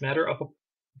mass matter of a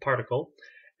particle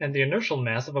and the inertial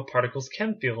mass of a particle's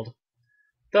chem field.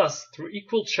 Thus, through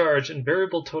equal charge and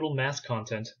variable total mass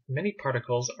content, many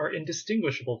particles are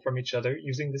indistinguishable from each other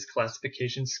using this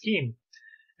classification scheme,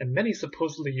 and many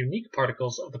supposedly unique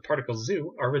particles of the particle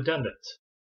zoo are redundant.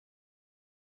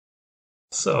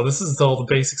 So this is all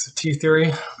the basics of T-theory.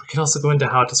 We can also go into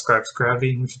how it describes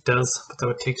gravity, which it does, but that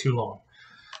would take too long.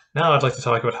 Now I'd like to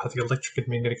talk about how the electric and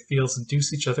magnetic fields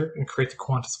induce each other and create the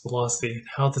quantous velocity, and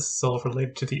how this is all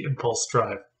related to the impulse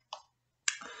drive.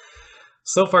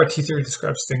 So far, T-theory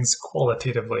describes things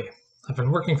qualitatively. I've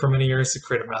been working for many years to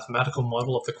create a mathematical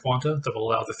model of the quanta that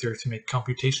will allow the theory to make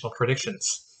computational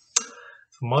predictions.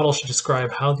 The model should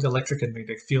describe how the electric and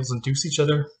magnetic fields induce each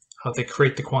other, how they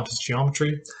create the quantous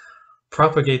geometry,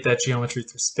 propagate that geometry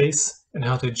through space, and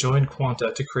how they join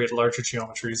quanta to create larger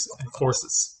geometries and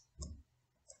forces.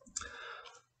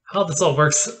 How this all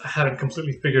works, I haven't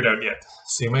completely figured out yet,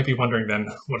 so you might be wondering then,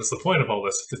 what is the point of all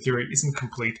this if the theory isn't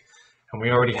complete and we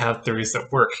already have theories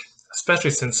that work,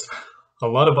 especially since a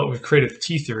lot of what we've created with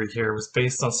T-theory here was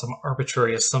based on some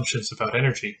arbitrary assumptions about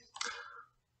energy.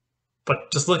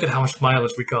 But just look at how much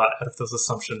mileage we got out of those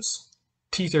assumptions.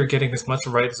 T-theory getting as much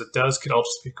right as it does could all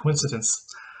just be a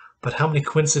coincidence, but how many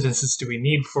coincidences do we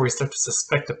need before we start to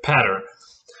suspect a pattern?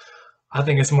 I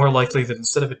think it's more likely that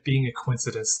instead of it being a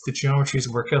coincidence, the geometries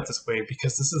work out this way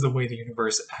because this is the way the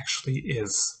universe actually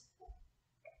is.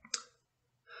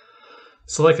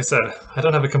 So like I said, I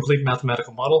don't have a complete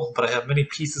mathematical model, but I have many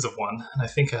pieces of one, and I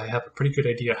think I have a pretty good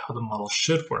idea how the model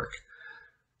should work.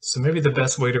 So maybe the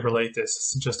best way to relate this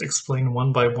is to just explain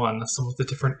one by one some of the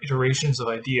different iterations of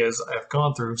ideas I have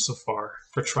gone through so far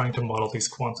for trying to model these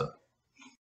quanta.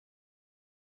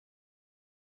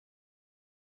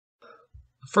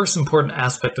 The first important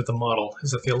aspect of the model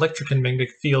is that the electric and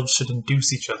magnetic fields should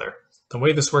induce each other. The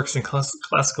way this works in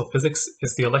classical physics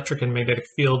is the electric and magnetic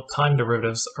field time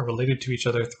derivatives are related to each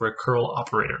other through a curl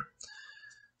operator.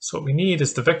 So what we need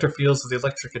is the vector fields of the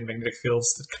electric and magnetic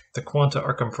fields that the quanta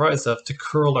are comprised of to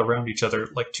curl around each other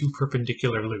like two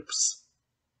perpendicular loops.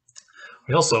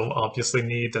 We also obviously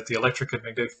need that the electric and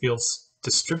magnetic fields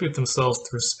distribute themselves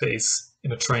through space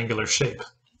in a triangular shape.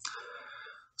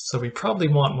 So we probably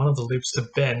want one of the loops to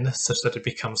bend such that it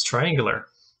becomes triangular.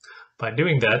 By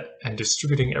doing that and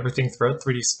distributing everything throughout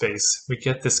 3D space, we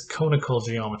get this conical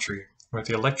geometry, where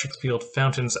the electric field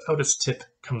fountains out its tip,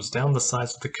 comes down the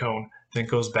sides of the cone, then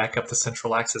goes back up the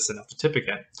central axis and up the tip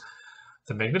again.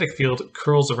 The magnetic field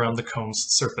curls around the cone's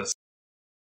surface.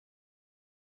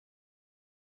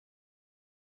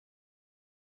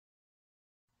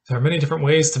 There are many different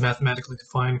ways to mathematically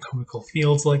define conical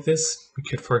fields like this. We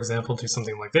could, for example, do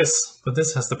something like this, but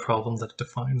this has the problem that it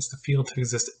defines the field to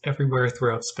exist everywhere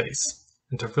throughout space.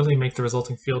 And to really make the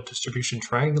resulting field distribution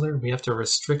triangular, we have to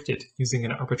restrict it using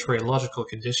an arbitrary logical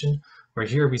condition, where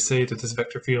here we say that this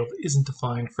vector field isn't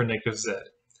defined for negative z.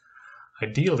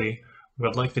 Ideally, we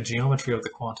would like the geometry of the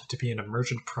quanta to be an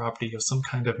emergent property of some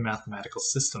kind of mathematical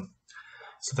system,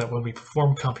 so that when we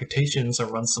perform computations or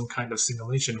run some kind of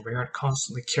simulation, we aren't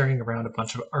constantly carrying around a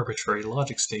bunch of arbitrary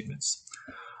logic statements.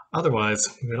 Otherwise,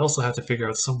 we would also have to figure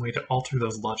out some way to alter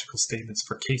those logical statements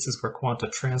for cases where quanta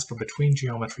transfer between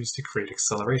geometries to create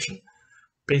acceleration.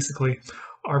 Basically,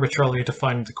 arbitrarily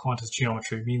defining the quanta's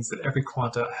geometry means that every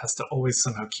quanta has to always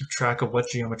somehow keep track of what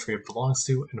geometry it belongs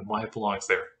to and why it belongs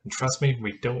there. And trust me,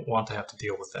 we don't want to have to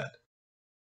deal with that.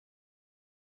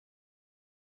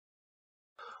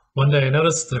 One day I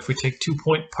noticed that if we take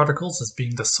 2-point particles as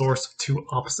being the source of two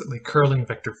oppositely curling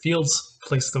vector fields,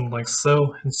 place them like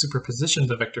so, and superposition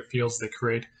the vector fields they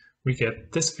create, we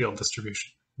get this field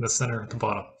distribution in the center at the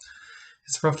bottom.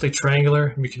 It's roughly triangular,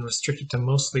 and we can restrict it to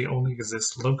mostly only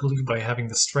exist locally by having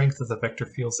the strength of the vector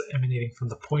fields emanating from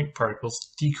the point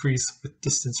particles decrease with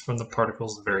distance from the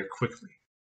particles very quickly.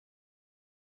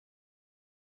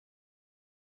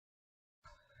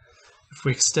 If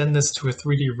we extend this to a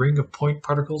 3D ring of point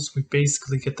particles, we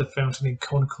basically get the fountaining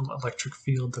conical electric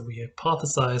field that we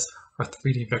hypothesize our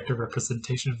 3D vector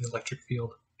representation of the electric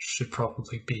field should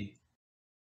probably be.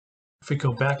 If we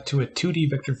go back to a 2D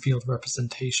vector field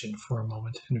representation for a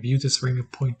moment and view this ring of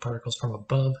point particles from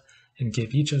above and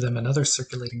give each of them another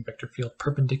circulating vector field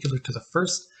perpendicular to the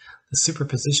first, the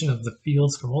superposition of the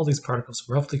fields from all these particles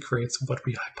roughly creates what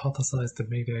we hypothesize the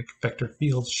magnetic vector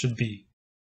field should be.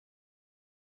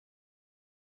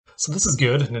 So this is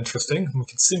good and interesting. We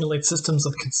can simulate systems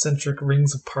of concentric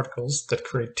rings of particles that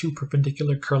create two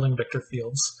perpendicular curling vector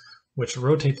fields, which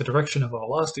rotate the direction of a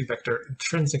velocity vector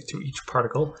intrinsic to each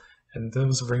particle, and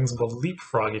those rings will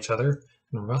leapfrog each other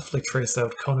and roughly trace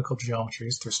out conical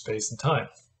geometries through space and time.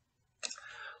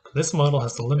 But this model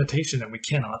has the limitation that we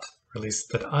cannot, or at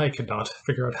least that I could not,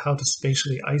 figure out how to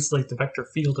spatially isolate the vector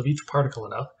field of each particle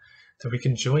enough that we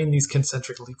can join these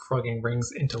concentric leapfrogging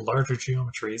rings into larger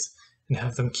geometries and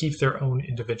have them keep their own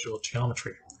individual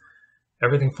geometry.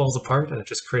 Everything falls apart and it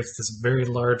just creates this very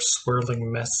large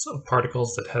swirling mess of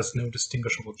particles that has no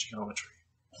distinguishable geometry.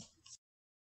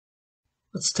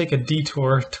 Let's take a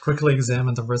detour to quickly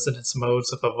examine the resonance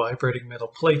modes of a vibrating metal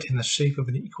plate in the shape of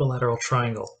an equilateral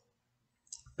triangle.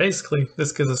 Basically,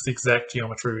 this gives us the exact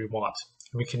geometry we want,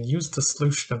 and we can use the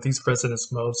solution of these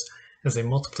resonance modes as a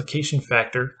multiplication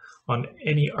factor on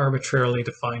any arbitrarily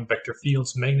defined vector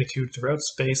field's magnitude throughout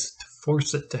space to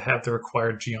force it to have the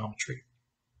required geometry.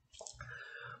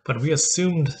 But we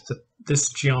assumed that this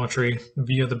geometry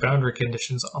via the boundary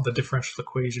conditions on the differential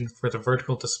equation for the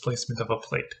vertical displacement of a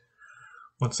plate.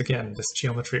 Once again, this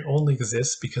geometry only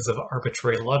exists because of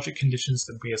arbitrary logic conditions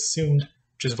that we assumed,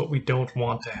 which is what we don't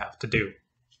want to have to do.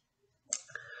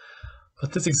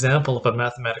 But this example of a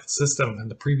mathematical system and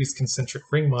the previous concentric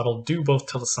ring model do both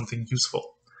tell us something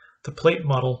useful. The plate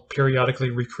model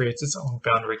periodically recreates its own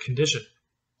boundary condition.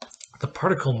 The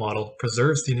particle model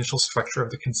preserves the initial structure of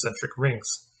the concentric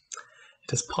rings.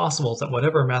 It is possible that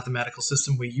whatever mathematical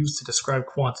system we use to describe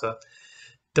quanta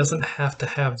doesn't have to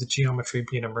have the geometry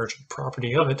be an emergent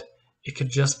property of it. It could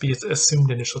just be its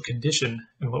assumed initial condition,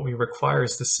 and what we require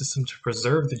is the system to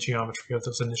preserve the geometry of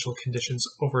those initial conditions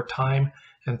over time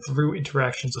and through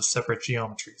interactions of separate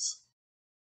geometries.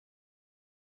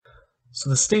 So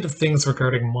the state of things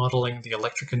regarding modeling the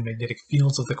electric and magnetic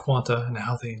fields of the quanta and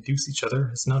how they induce each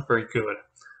other is not very good.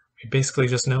 We basically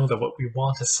just know that what we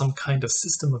want is some kind of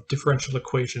system of differential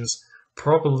equations,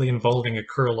 probably involving a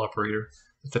curl operator,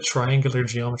 that the triangular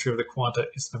geometry of the quanta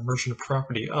is an emergent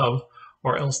property of,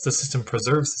 or else the system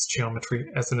preserves this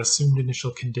geometry as an assumed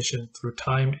initial condition through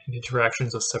time and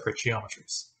interactions of separate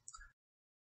geometries.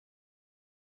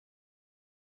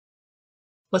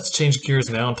 Let's change gears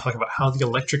now and talk about how the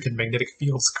electric and magnetic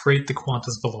fields create the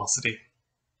quanta's velocity.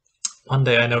 One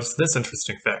day I noticed this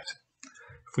interesting fact.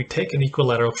 If we take an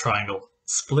equilateral triangle,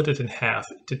 split it in half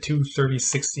into two 30,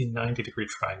 60, 90 degree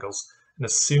triangles, and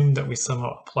assume that we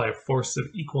somehow apply a force of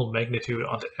equal magnitude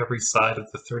onto every side of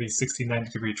the 30, 60,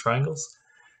 90 degree triangles,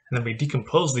 and then we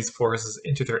decompose these forces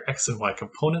into their x and y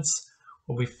components,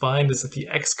 what we find is that the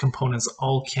x components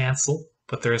all cancel,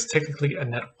 but there is technically a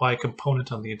net y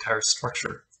component on the entire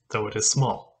structure, though it is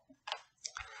small.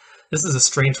 This is a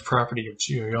strange property of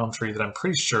geometry that I'm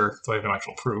pretty sure, though I have no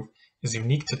actual proof, is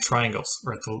unique to triangles,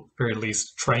 or at the very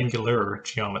least, triangular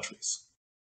geometries.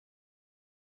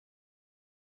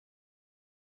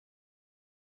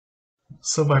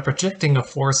 So by projecting a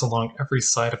force along every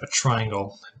side of a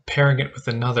triangle and pairing it with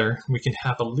another, we can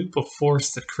have a loop of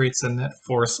force that creates a net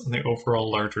force on the overall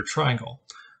larger triangle.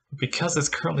 But because it's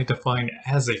currently defined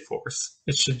as a force,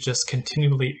 it should just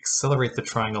continually accelerate the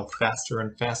triangle faster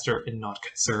and faster and not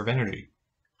conserve energy.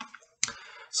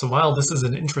 So while this is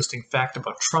an interesting fact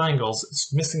about triangles,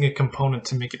 it's missing a component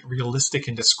to make it realistic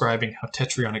in describing how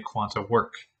tetrayonic quanta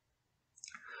work.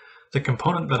 The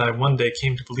component that I one day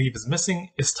came to believe is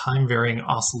missing is time-varying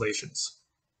oscillations.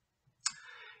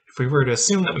 If we were to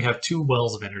assume that we have two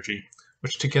wells of energy,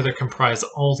 which together comprise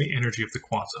all the energy of the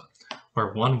quanta,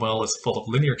 where one well is full of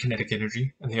linear kinetic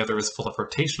energy and the other is full of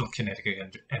rotational kinetic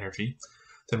energy,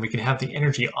 then we can have the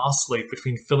energy oscillate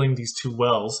between filling these two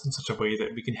wells in such a way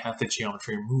that we can have the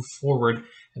geometry move forward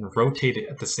and rotate it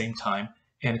at the same time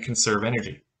and conserve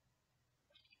energy.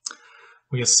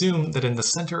 We assume that in the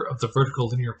center of the vertical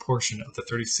linear portion of the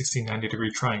 30, 60, 90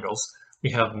 degree triangles,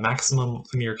 we have maximum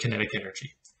linear kinetic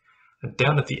energy. And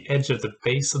down at the edge of the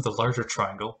base of the larger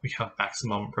triangle, we have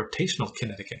maximum rotational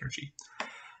kinetic energy.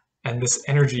 And this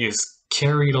energy is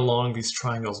carried along these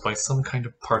triangles by some kind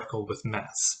of particle with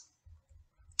mass.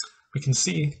 We can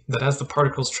see that as the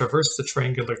particles traverse the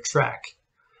triangular track,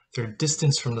 their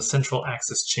distance from the central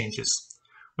axis changes,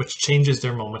 which changes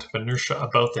their moment of inertia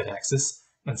about that axis,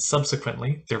 and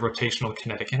subsequently their rotational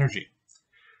kinetic energy.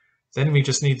 Then we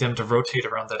just need them to rotate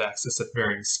around that axis at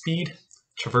varying speed,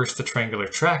 traverse the triangular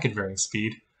track at varying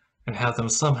speed, and have them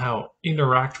somehow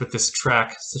interact with this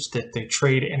track such that they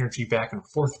trade energy back and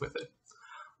forth with it.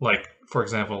 Like, for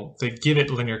example, they give it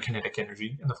linear kinetic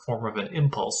energy in the form of an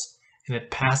impulse, and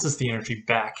it passes the energy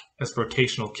back as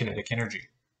rotational kinetic energy.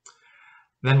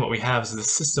 Then what we have is a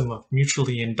system of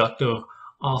mutually inductive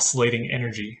oscillating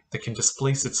energy that can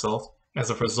displace itself as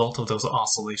a result of those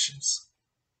oscillations.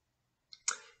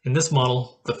 In this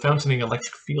model, the fountaining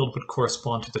electric field would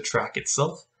correspond to the track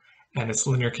itself, and its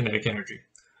linear kinetic energy,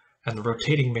 and the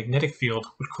rotating magnetic field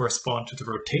would correspond to the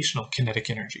rotational kinetic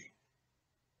energy.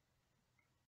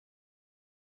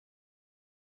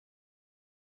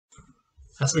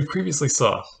 As we previously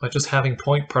saw, by just having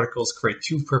point particles create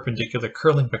two perpendicular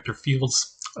curling vector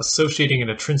fields, associating an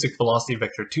intrinsic velocity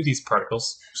vector to these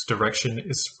particles, whose direction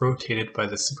is rotated by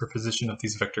the superposition of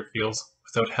these vector fields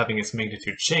without having its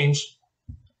magnitude change,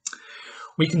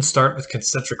 we can start with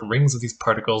concentric rings of these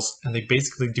particles, and they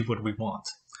basically do what we want.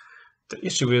 The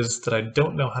issue is that I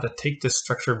don't know how to take this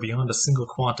structure beyond a single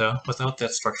quanta without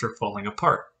that structure falling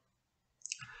apart.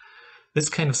 This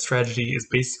kind of strategy is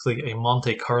basically a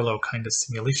Monte Carlo kind of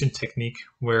simulation technique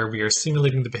where we are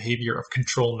simulating the behavior of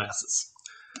control masses.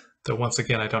 Though once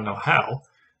again I don't know how,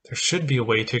 there should be a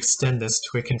way to extend this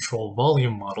to a control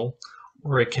volume model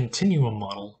or a continuum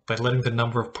model by letting the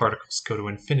number of particles go to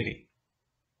infinity.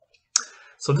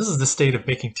 So this is the state of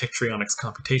making Tektryonics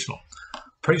computational.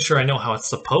 Pretty sure I know how it's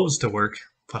supposed to work,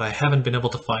 but I haven't been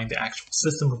able to find the actual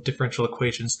system of differential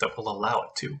equations that will allow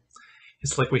it to.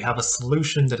 It's like we have a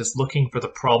solution that is looking for the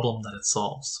problem that it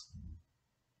solves.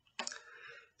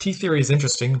 T-theory is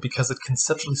interesting because it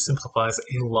conceptually simplifies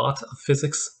a lot of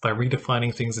physics by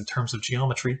redefining things in terms of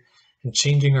geometry and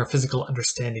changing our physical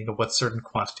understanding of what certain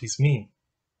quantities mean.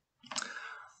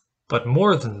 But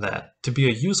more than that, to be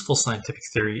a useful scientific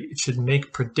theory, it should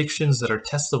make predictions that are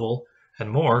testable and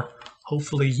more,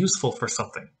 hopefully useful for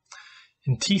something.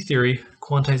 In T-theory,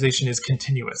 quantization is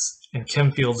continuous and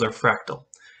chem fields are fractal.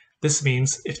 This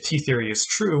means if T-theory is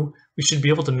true, we should be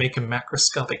able to make a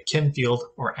macroscopic chem field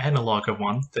or analog of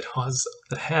one that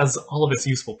has all of its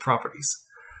useful properties.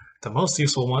 The most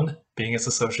useful one being its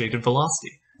associated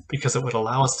velocity, because it would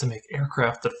allow us to make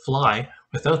aircraft that fly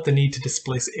without the need to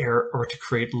displace air or to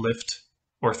create lift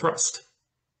or thrust.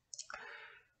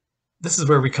 This is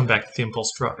where we come back to the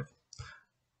impulse drive.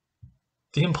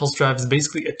 The impulse drive is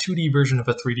basically a 2D version of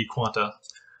a 3D quanta.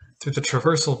 Through the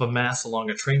traversal of a mass along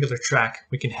a triangular track,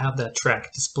 we can have that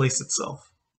track displace itself.